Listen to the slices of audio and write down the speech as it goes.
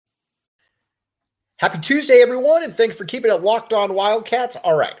Happy Tuesday, everyone, and thanks for keeping it locked on Wildcats.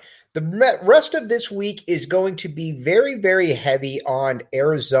 All right. The rest of this week is going to be very, very heavy on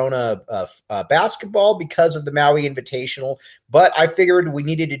Arizona basketball because of the Maui Invitational, but I figured we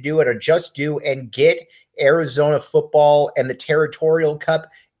needed to do it or just do and get Arizona football and the Territorial Cup,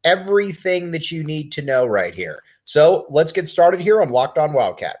 everything that you need to know right here. So let's get started here on Locked On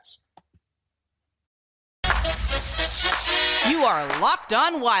Wildcats. You are Locked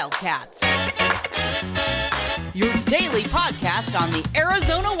On Wildcats, your daily podcast on the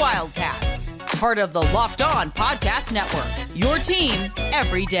Arizona Wildcats, part of the Locked On Podcast Network, your team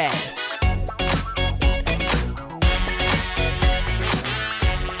every day.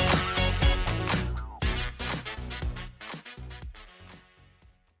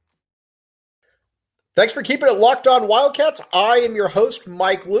 Thanks for keeping it locked on Wildcats. I am your host,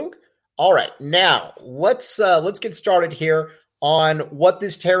 Mike Luke. All right, now let's get started here on what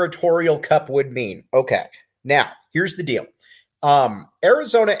this Territorial Cup would mean. Okay, now here's the deal.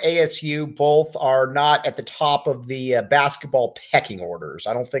 Arizona, ASU both are not at the top of the basketball pecking orders.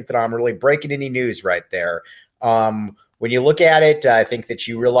 I don't think that I'm really breaking any news right there. When you look at it, I think that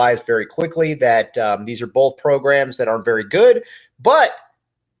you realize very quickly that these are both programs that aren't very good, but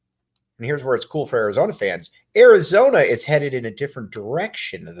and here's where it's cool for Arizona fans. Arizona is headed in a different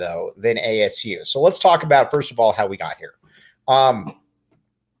direction, though, than ASU. So let's talk about, first of all, how we got here.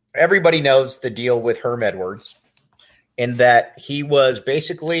 Everybody knows the deal with Herm Edwards in that he was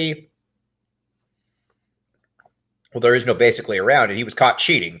basically, well, there is no basically around it. He was caught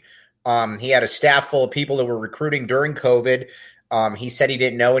cheating. He had a staff full of people that were recruiting during COVID. He said he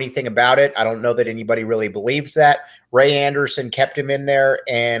didn't know anything about it. I don't know that anybody really believes that. Ray Anderson kept him in there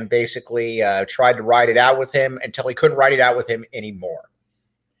and basically tried to ride it out with him until he couldn't ride it out with him anymore.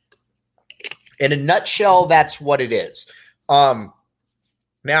 In a nutshell, that's what it is.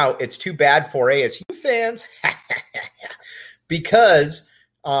 Now, it's too bad for ASU fans because,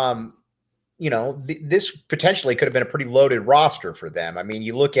 this potentially could have been a pretty loaded roster for them. I mean,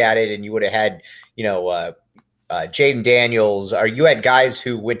 you look at it and you would have had, Jaden Daniels, or you had guys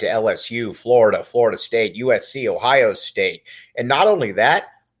who went to LSU, Florida, Florida State, USC, Ohio State, and not only that,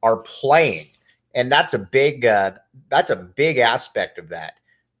 are playing, and that's a big aspect of that.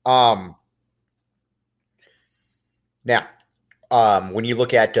 Now, when you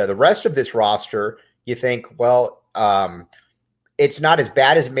look at the rest of this roster, you think, well, it's not as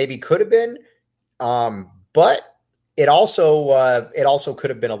bad as it maybe could have been, but it also could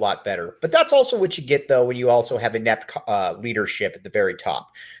have been a lot better. But that's also what you get, though, when you also have inept leadership at the very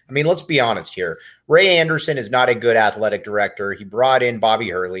top. I mean, let's be honest here. Ray Anderson is not a good athletic director. He brought in Bobby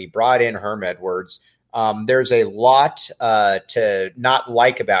Hurley, brought in Herm Edwards. There's a lot to not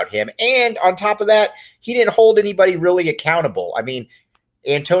like about him. And on top of that, he didn't hold anybody really accountable. I mean,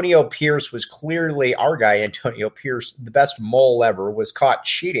 Antonio Pierce was clearly our guy. Antonio Pierce, the best mole ever, was caught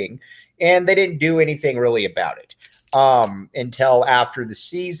cheating, and they didn't do anything really about it until after the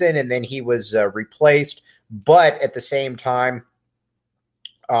season, and then he was replaced. But at the same time,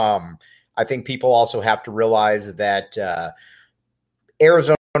 I think people also have to realize that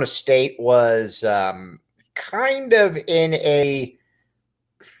Arizona State was kind of in a,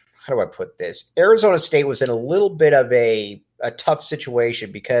 how do I put this? Arizona State was in a little bit of a tough situation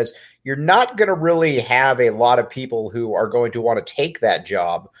because you're not going to really have a lot of people who are going to want to take that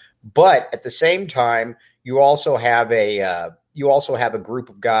job. But at the same time, you also have a group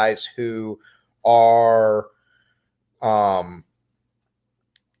of guys who are, I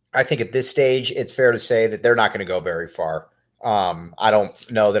think at this stage, it's fair to say that they're not going to go very far. I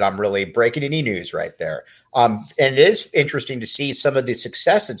don't know that I'm really breaking any news right there. And it is interesting to see some of the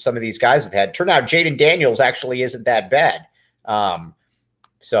success that some of these guys have had. Turn out Jaden Daniels actually isn't that bad.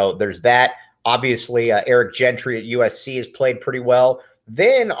 So there's that. Obviously, Eric Gentry at USC has played pretty well.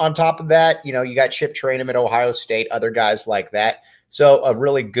 Then on top of that, you got Chip Trayanum at Ohio State, other guys like that. So a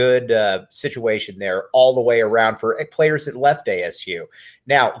really good situation there all the way around for players that left ASU.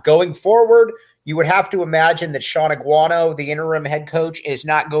 Now, going forward, you would have to imagine that Sean Aguano, the interim head coach, is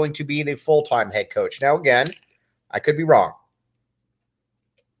not going to be the full-time head coach. Now, again, I could be wrong.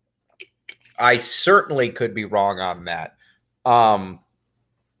 I certainly could be wrong on that. But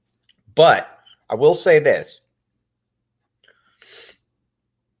I will say this.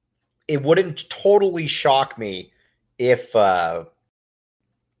 It wouldn't totally shock me if they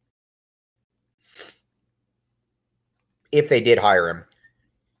did hire him.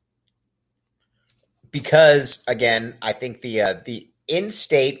 Because, again, I think the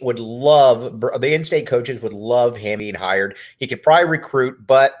in-state coaches would love him being hired. He could probably recruit,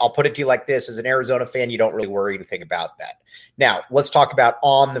 but I'll put it to you like this. As an Arizona fan, you don't really worry anything about that. Now, let's talk about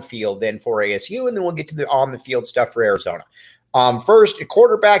on the field then for ASU, and then we'll get to the on the field stuff for Arizona. First, at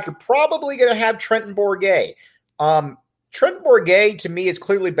quarterback, you're probably going to have Trenton Bourguet. Trenton Bourguet, to me, is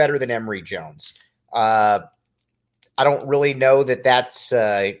clearly better than Emory Jones. I don't really know that's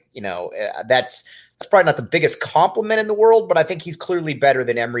probably not the biggest compliment in the world, but I think he's clearly better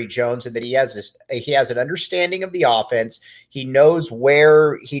than Emory Jones, and that he has an understanding of the offense. He knows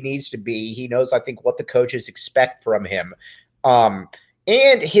where he needs to be. He knows, I think, what the coaches expect from him.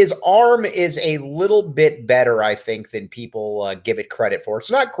 And his arm is a little bit better, I think, than people give it credit for. It's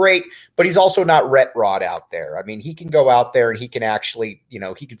not great, but he's also not Rhett Rod out there. I mean, he can go out there and he can actually,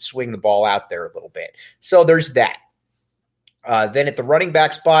 he can swing the ball out there a little bit. So there's that. Then at the running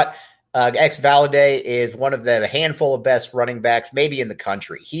back spot, Valade is one of the handful of best running backs, maybe in the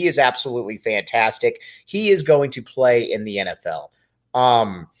country. He is absolutely fantastic. He is going to play in the NFL.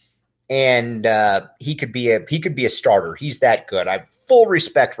 And he could be a starter. He's that good. I have full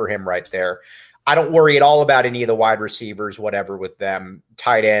respect for him right there. I don't worry at all about any of the wide receivers, whatever with them,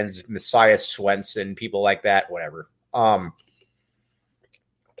 tight ends, Messiah Swenson, people like that, whatever. And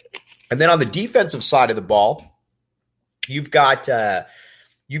then on the defensive side of the ball, you've got a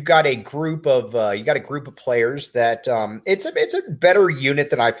group of players that it's a better unit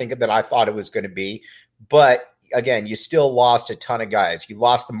than I thought it was going to be, but again, you still lost a ton of guys. You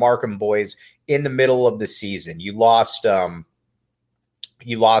lost the Markham boys in the middle of the season. You lost this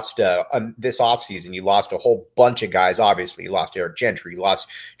offseason. You lost a whole bunch of guys. Obviously, you lost Eric Gentry. You lost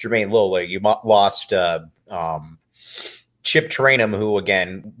Jermaine Lilly. You lost Chip Trainum, who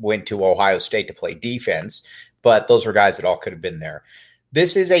again went to Ohio State to play defense. But those were guys that all could have been there.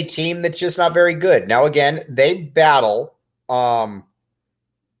 This is a team that's just not very good. Now, again, they battle. They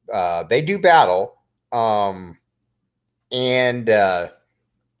do battle. And I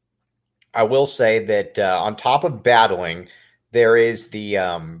will say that on top of battling, there is the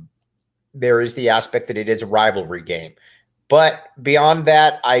aspect that it is a rivalry game. But beyond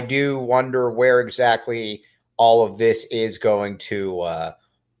that, I do wonder where exactly all of this is going to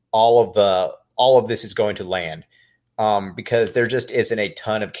land. Because there just isn't a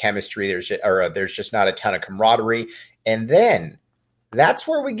ton of chemistry. There's just not a ton of camaraderie. And then that's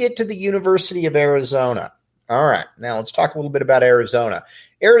where we get to the University of Arizona. All right, now let's talk a little bit about Arizona.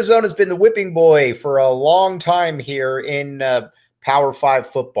 Arizona's been the whipping boy for a long time here in Power 5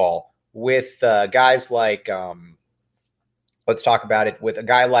 football with guys like let's talk about it with a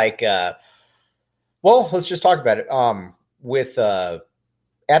guy like let's just talk about it with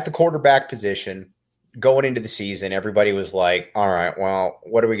at the quarterback position. Going into the season, everybody was like, all right, well,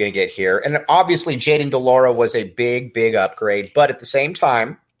 what are we going to get here? And obviously, Jayden de Laura was a big, big upgrade. But at the same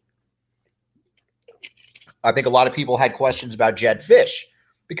time, I think a lot of people had questions about Jedd Fisch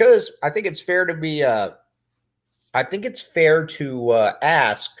because I think it's fair to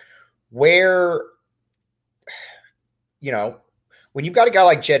ask where, when you've got a guy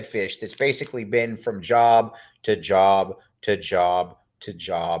like Jedd Fisch that's basically been from job to job to job to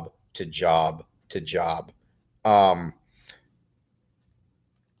job to job to job.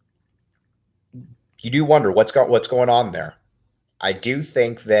 You do wonder what's going on there. I do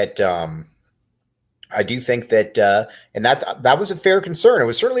think that, and that was a fair concern. It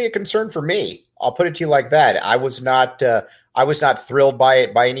was certainly a concern for me. I'll put it to you like that. I was not thrilled by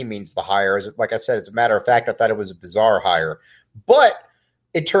it by any means. The hire, like I said, as a matter of fact, I thought it was a bizarre hire. But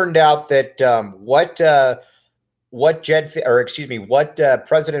it turned out that what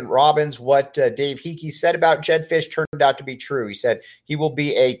President Robbins, what Dave Hickey said about Jedd Fisch turned out to be true. He said he will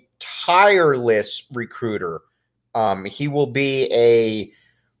be a tireless recruiter. He will be a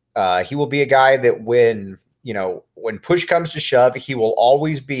guy that when push comes to shove, he will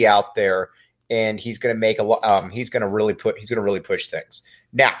always be out there, and he's going to make he's going to really push things.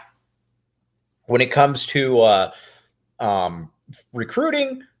 Now, when it comes to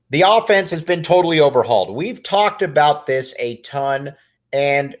recruiting, the offense has been totally overhauled. We've talked about this a ton,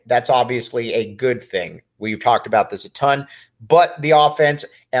 and that's obviously a good thing. We've talked about this a ton, but the offense,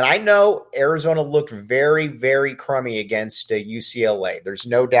 and I know Arizona looked very, very crummy against UCLA. There's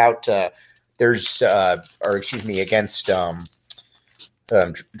no doubt. Against. I'm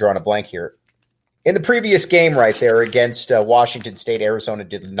drawing a blank here. In the previous game, right there against Washington State, Arizona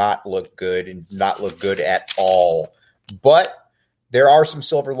did not look good and not look good at all. But there are some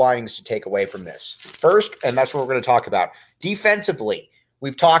silver linings to take away from this. First, and that's what we're going to talk about, defensively.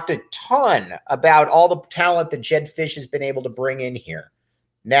 We've talked a ton about all the talent that Jedd Fisch has been able to bring in here.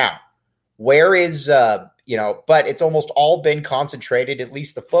 Now, Where is, but it's almost all been concentrated, at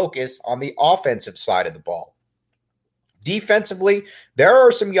least the focus, on the offensive side of the ball. Defensively, there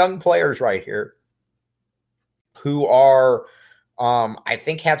are some young players right here who are, I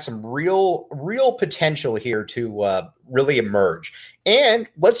think, have some real potential here to really emerge. And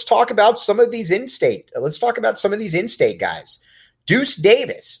let's talk about some of these in-state. Let's talk about some of these in-state guys. Deuce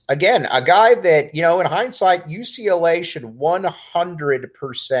Davis, again, a guy that, in hindsight, UCLA should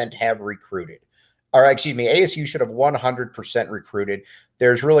 100% have recruited. Or, excuse me, ASU should have 100% recruited.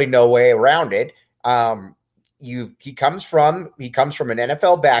 There's really no way around it. He comes from an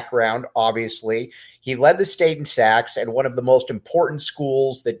NFL background, obviously. He led the state in sacks at one of the most important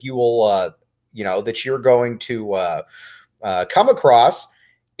schools that you will, that you're going to come across.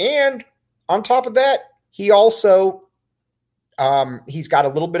 And on top of that, he also he's got a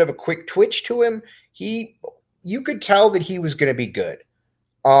little bit of a quick twitch to him. You could tell that he was going to be good.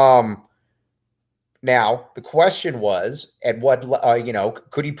 Now, the question was, at what,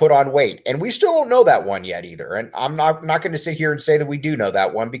 could he put on weight? And we still don't know that one yet either. And I'm not going to sit here and say that we do know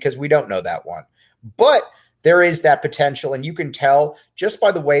that one, because we don't know that one. But there is that potential, and you can tell just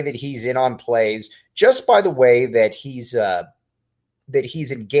by the way that he's in on plays, just by the way that he's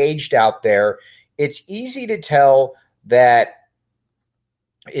engaged out there. It's easy to tell that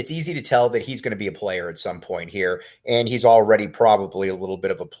he's going to be a player at some point here, and he's already probably a little bit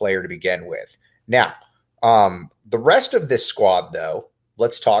of a player to begin with. Now, the rest of this squad, though,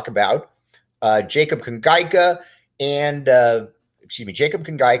 let's talk about Jacob Kongaika Jacob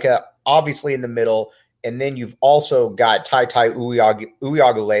Kongaika, obviously in the middle, and then you've also got Tai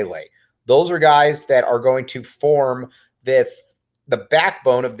Uiagalelei. Those are guys that are going to form the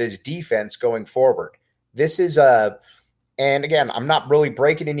backbone of this defense going forward. This is and again, I'm not really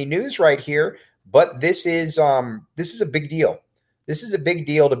breaking any news right here, but this is a big deal. This is a big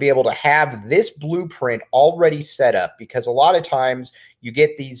deal to be able to have this blueprint already set up, because a lot of times you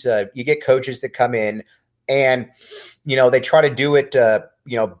get these, you get coaches that come in and, they try to do it,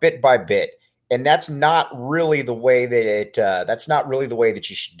 bit by bit. And that's not really the way that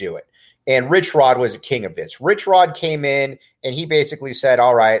you should do it. And Rich Rod was a king of this. Rich Rod came in and he basically said,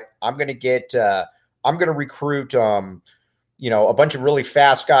 all right, I'm going to recruit, a bunch of really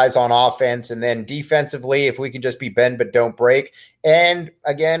fast guys on offense, and then defensively, if we can just be bend but don't break. And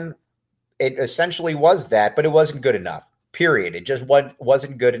again, it essentially was that, but it wasn't good enough, period. It just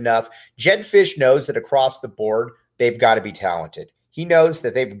wasn't good enough. Jedd Fisch knows that across the board, they've got to be talented. He knows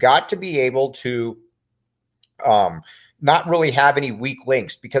that they've got to be able to not really have any weak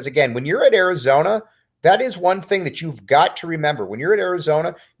links, because again, when you're at Arizona, that is one thing that you've got to remember. When you're at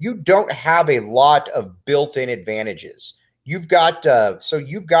Arizona, you don't have a lot of built-in advantages. You've got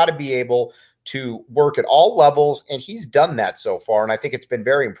to be able to work at all levels, and he's done that so far, and I think it's been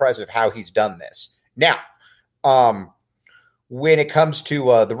very impressive how he's done this. Now, when it comes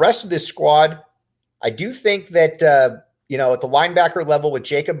to the rest of this squad, I do think that at the linebacker level with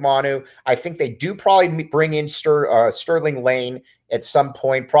Jacob Manu, I think they do probably bring in Sterling Lane at some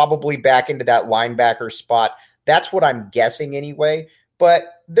point, probably back into that linebacker spot. That's what I'm guessing anyway,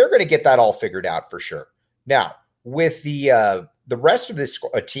 but they're going to get that all figured out for sure. Now, with the rest of this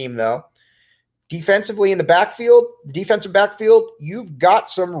team, though, defensively in the defensive backfield, you've got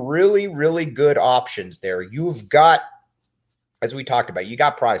some really, really good options there. You've got, as we talked about, you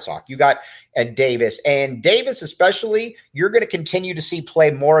got Price Hawk, you got Davis, especially, you're going to continue to see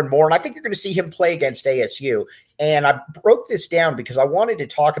play more and more. And I think you're going to see him play against ASU. And I broke this down because I wanted to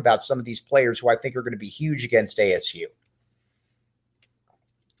talk about some of these players who I think are going to be huge against ASU.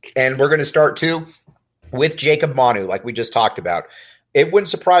 And we're going to start too with Jacob Manu, like we just talked about. It wouldn't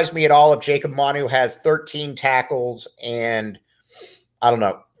surprise me at all if Jacob Manu has 13 tackles and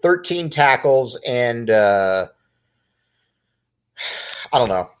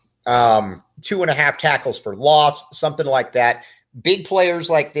 2.5 tackles for loss, something like that. Big players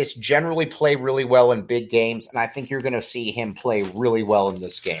like this generally play really well in big games, and I think you're going to see him play really well in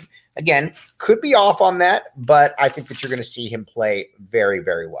this game. Again, could be off on that, but I think that you're going to see him play very,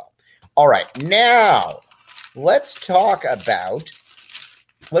 very well. All right, now let's talk about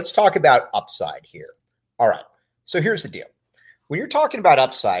upside here. All right, so here's the deal. When you're talking about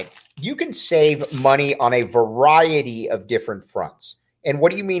upside, you can save money on a variety of different fronts. And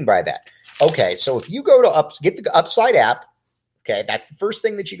what do you mean by that? Okay, so if you go to get the Upside app, okay, that's the first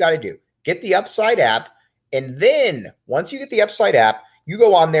thing that you got to do. Get the Upside app, and then once you get the Upside app, you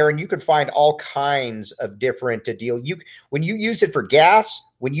go on there and you can find all kinds of different deals. When you use it for gas,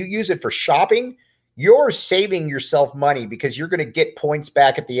 when you use it for shopping, you're saving yourself money because you're going to get points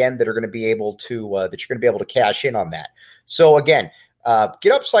back at the end that are going to be able to that you're going to be able to cash in on that. So again,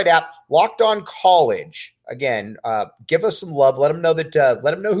 Get Upside app, Locked On College. Again, give us some love. Let them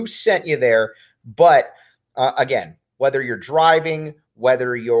know who sent you there. But again, whether you're driving,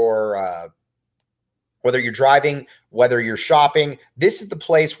 whether you're shopping, this is the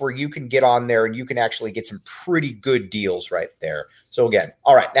place where you can get on there and you can actually get some pretty good deals right there. So again,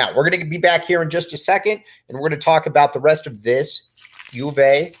 all right, now we're going to be back here in just a second, and we're going to talk about the rest of this U of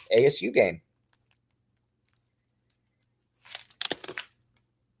A ASU game.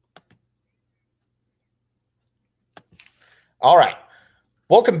 All right.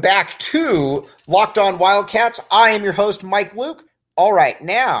 Welcome back to Locked On Wildcats. I am your host, Mike Luke. All right.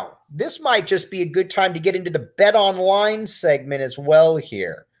 Now, this might just be a good time to get into the Bet Online segment as well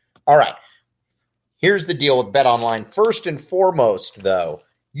here. All right. Here's the deal with Bet Online. First and foremost, though,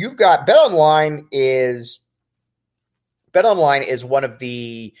 you've got Bet Online is one of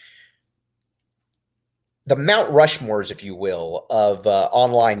the Mount Rushmores, if you will, of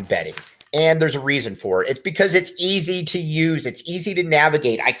online betting. And there's a reason for it. It's because it's easy to use. It's easy to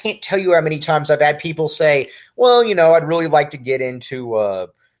navigate. I can't tell you how many times I've had people say, well, I'd really like to get into,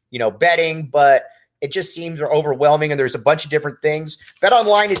 betting, but it just seems overwhelming and there's a bunch of different things. Bet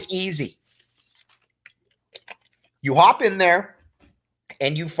Online is easy. You hop in there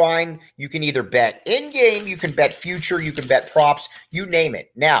and you find you can either bet in-game, you can bet future, you can bet props, you name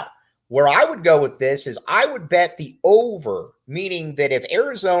it. Now, where I would go with this is I would bet the over, meaning that if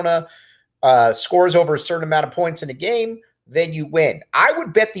Arizona scores over a certain amount of points in a game, then you win. I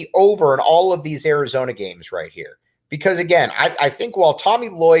would bet the over in all of these Arizona games right here. Because, again, I think while Tommy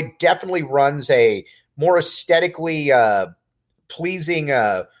Lloyd definitely runs a more aesthetically pleasing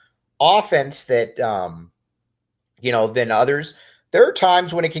offense that, than others, there are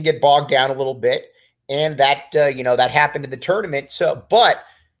times when it can get bogged down a little bit, and that happened in the tournament. So, but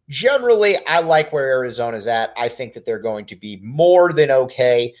generally, I like where Arizona's at. I think that they're going to be more than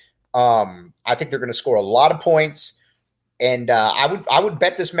okay. I think they're going to score a lot of points. And I would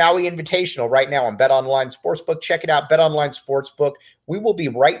bet this Maui Invitational right now on Bet Online Sportsbook. Check it out, Bet Online Sportsbook. We will be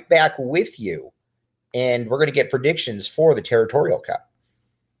right back with you, and we're going to get predictions for the Territorial Cup.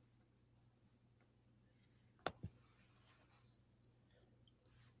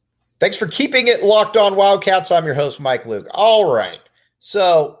 Thanks for keeping it locked on Wildcats. I'm your host, Mike Luke. All right.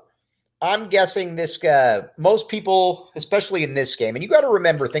 So I'm guessing this most people, especially in this game, and you got to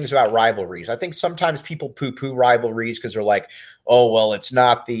remember things about rivalries. I think sometimes people poo-poo rivalries because they're like, oh, well, it's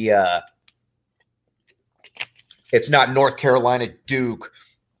not North Carolina Duke,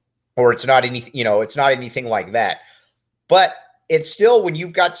 or it's not anything like that. But it's still, when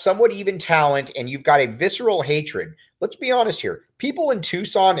you've got somewhat even talent and you've got a visceral hatred. Let's be honest here. People in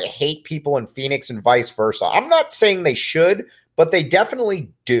Tucson hate people in Phoenix and vice versa. I'm not saying they should, but they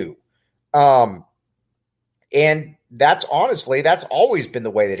definitely do. And that's always been the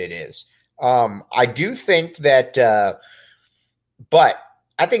way that it is. I do think that, but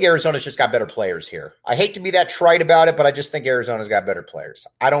I think Arizona's just got better players here. I hate to be that trite about it, but I just think Arizona's got better players.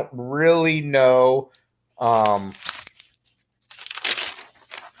 I don't really know. I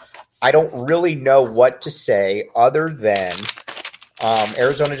don't really know what to say other than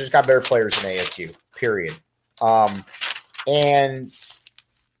Arizona just got better players than ASU, period. And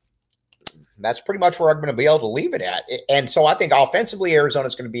that's pretty much where I'm going to be able to leave it at. And so I think offensively, Arizona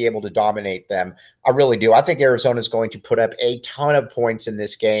is going to be able to dominate them. I really do. I think Arizona is going to put up a ton of points in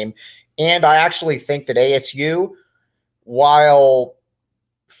this game. And I actually think that ASU, while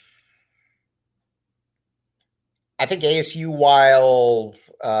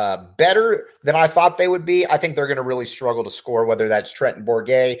better than I thought they would be, I think they're going to really struggle to score, whether that's Trenton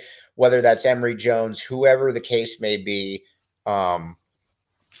Bourguet, whether that's Emory Jones, whoever the case may be.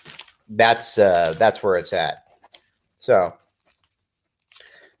 That's where it's at. So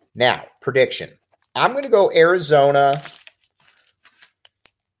now prediction. I'm going to go Arizona.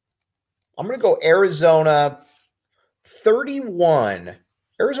 I'm going to go Arizona 31,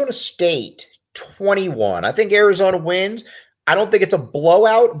 Arizona State 21. I think Arizona wins. I don't think it's a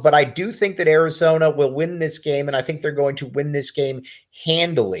blowout, but I do think that Arizona will win this game, and I think they're going to win this game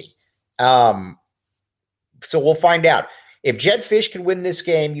handily. So we'll find out. If Jedd Fisch can win this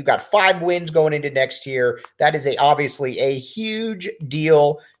game, you've got 5 wins going into next year. That is obviously a huge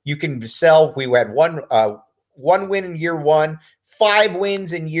deal. You can sell. We had one win in year 1, 5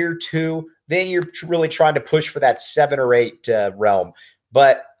 wins in year 2. Then you're really trying to push for that 7 or 8 realm.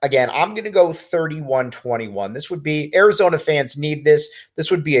 But again, I'm going to go 31-21. This would be, Arizona fans need this.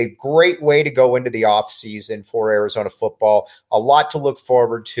 This would be a great way to go into the offseason for Arizona football. A lot to look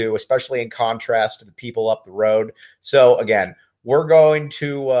forward to, especially in contrast to the people up the road. So again, we're going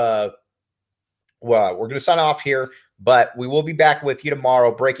to sign off here. But we will be back with you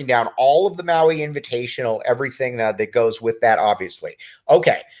tomorrow, breaking down all of the Maui Invitational, everything that goes with that, obviously.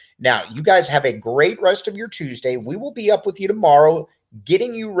 Okay, now you guys have a great rest of your Tuesday. We will be up with you tomorrow,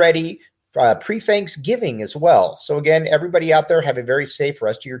 getting you ready pre-Thanksgiving as well. So again, everybody out there, have a very safe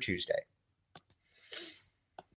rest of your Tuesday.